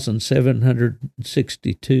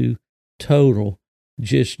 11,762 total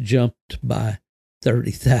just jumped by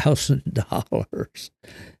 $30,000,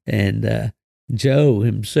 and Joe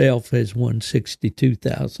himself has won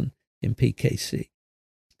 $62,000 in PKC.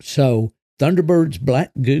 So Thunderbird's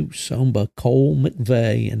Black Goose, owned by Cole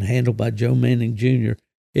McVeigh and handled by Joe Manning Jr.,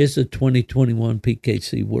 is the 2021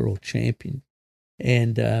 PKC World Champion.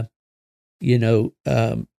 And the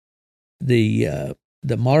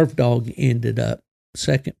Marv dog ended up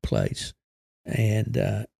second place,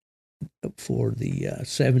 and for the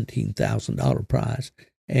 $17,000 prize,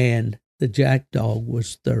 and the Jack dog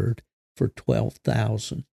was third for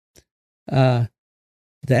 $12,000.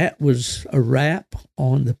 That was a wrap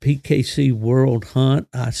on the PKC World Hunt.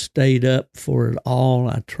 I stayed up for it all.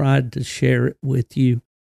 I tried to share it with you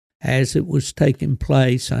as it was taking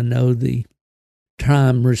place. I know the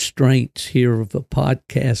time restraints here of a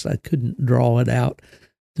podcast, I couldn't draw it out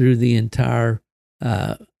through the entire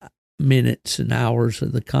minutes and hours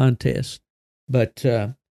of the contest, but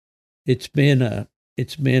it's been a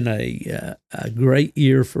great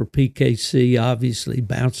year for PKC. Obviously,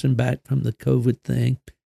 bouncing back from the COVID thing,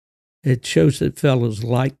 it shows that fellows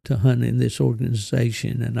like to hunt in this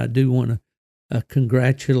organization, and I do want to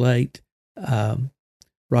congratulate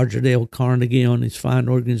Roger Dale Carnegie on his fine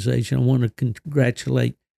organization. I want to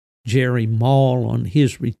congratulate Jerry Mall on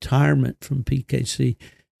his retirement from PKC.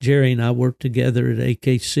 Jerry and I worked together at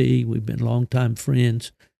AKC. We've been longtime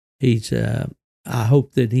friends. He's I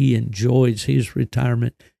hope that he enjoys his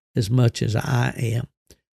retirement as much as I am.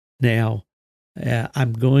 Now,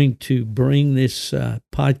 I'm going to bring this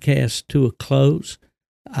podcast to a close.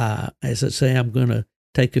 As I say, I'm going to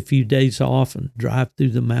take a few days off and drive through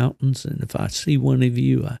the mountains. And if I see one of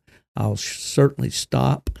you, I'll certainly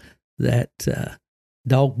stop. That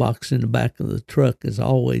dog box in the back of the truck is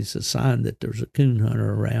always a sign that there's a coon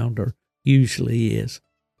hunter around, or usually is.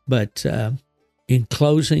 But in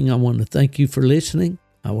closing, I want to thank you for listening.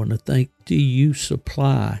 I want to thank DU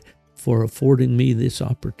Supply for affording me this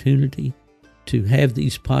opportunity to have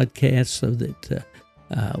these podcasts so that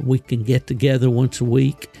we can get together once a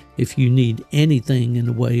week. If you need anything in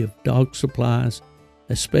the way of dog supplies,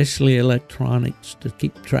 especially electronics to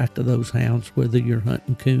keep track of those hounds, whether you're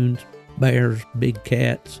hunting coons, bears, big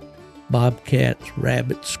cats, bobcats,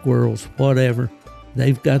 rabbits, squirrels, whatever,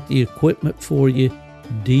 they've got the equipment for you.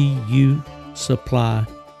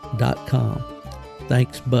 DUSupply.com.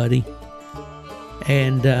 Thanks, buddy.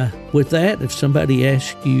 And with that, if somebody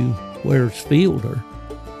asks you where's Fielder,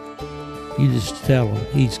 you just tell them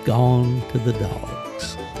he's gone to the dog.